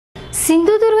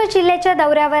सिंधुदुर्ग जिल्ह्याच्या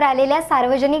दौऱ्यावर आलेल्या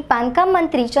सार्वजनिक बांधकाम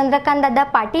मंत्री चंद्रकांतदादा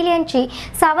पाटील यांची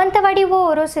सावंतवाडी व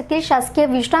ओरोस येथील शासकीय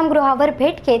विश्रामगृहावर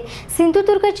भेट घेत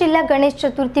सिंधुदुर्ग जिल्हा गणेश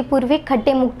चतुर्थीपूर्वी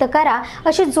खड्डेमुक्त करा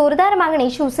अशी जोरदार मागणी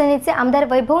शिवसेनेचे आमदार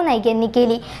वैभव नाईक यांनी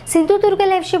केली। सिंधुदुर्ग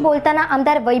लाईव्हशी बोलताना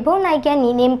आमदार वैभव नाईक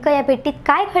यांनी नेमकं या भेटीत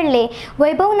काय घडले,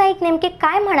 वैभव नाईक नेमके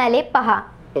काय म्हणाले पहा।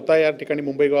 स्वतः या ठिकाणी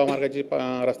मुंबई गोवा मार्गाची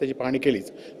रस्त्याची पाहणी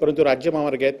केलीच, परंतु राज्य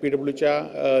महामार्ग आहेत पीडब्ल्यूच्या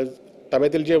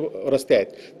ताब्यातील जे रस्ते आहेत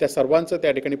त्या सर्वांचं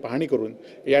त्या ठिकाणी पाहणी करून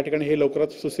या ठिकाणी हे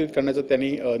लवकरच सुस्थित करण्याचं त्यांनी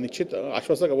निश्चित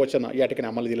आश्वासक वचन या ठिकाणी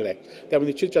आम्हाला दिलेलं आहे।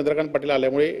 त्यामुळे निश्चित चंद्रकांत पाटील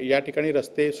आल्यामुळे या ठिकाणी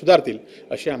रस्ते सुधारतील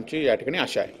अशी आमची या ठिकाणी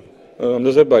आशा आहे।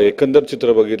 आमदार साहेब, एकंदर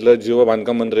चित्र बघितलं, जेव्हा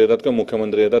बांधकाम मंत्री येतात किंवा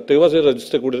मुख्यमंत्री येतात तेव्हाच हे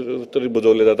रस्ते कुठेतरी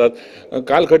बुजवले जातात।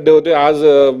 काल खड्डे होते, आज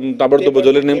ताबडतोब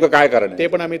बुजवले, नेमकं काय कारण आहे? ते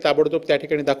पण आम्ही ताबडतोब त्या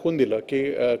ठिकाणी दाखवून दिलं की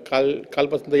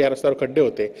कालपासून या रस्त्यावर खड्डे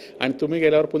होते आणि तुम्ही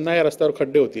गेल्यावर पुन्हा या रस्त्यावर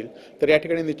खड्डे होतील, तर या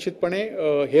ठिकाणी निश्चितपणे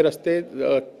हे रस्ते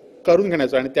करून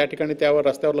घेण्याचं आणि त्या ठिकाणी त्यावर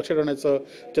रस्त्यावर लक्ष ठेवण्याचं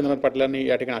चंद्रकांत पाटलांनी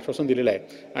या ठिकाणी आश्वासन दिलेलं आहे।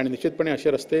 आणि निश्चितपणे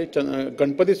असे रस्ते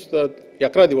गणपती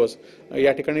 11 दिवस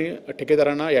या ठिकाणी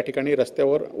ठेकेदारांना या ठिकाणी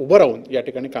रस्त्यावर उभं राहून या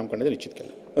ठिकाणी काम करण्याचं निश्चित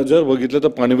केलं। जर बघितलं तर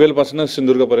पनवेलपासून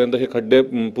सिंधुदुर्गपर्यंत हे खड्डे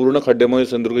पूर्ण खड्डेमय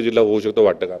सिंधुदुर्ग जिल्हा होऊ शकतो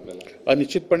वाटतं का आपल्याला?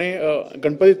 निश्चितपणे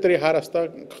गणपतीत तरी हा रस्ता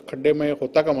खड्डेमय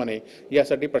होता कामा नये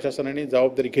यासाठी प्रशासनाने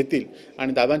जबाबदारी घेतील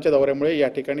आणि दादांच्या दौऱ्यामुळे या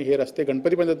ठिकाणी हे रस्ते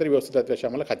गणपतीपर्यंत तरी व्यवस्थित राहतील अशी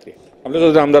आम्हाला खात्री आहे।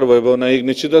 आपल्याकडे आमदार वैभव नाईक,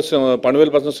 निश्चितच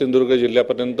पनवेलपासून सिंधुदुर्ग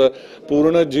जिल्ह्यापर्यंत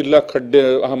पूर्ण जिल्हा खड्डे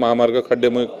हा महामार्ग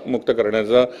खड्डेमय मुक्त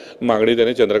करण्याचा मागणी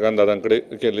त्यांनी चंद्रकांत दादांकडे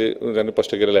केली, त्यांनी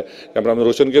स्पष्ट केलेलं आहे। त्यामुळे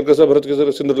रोशन केर कसं, भरत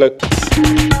केसर, सिंधुदुर्ग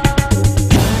लाईव्ह।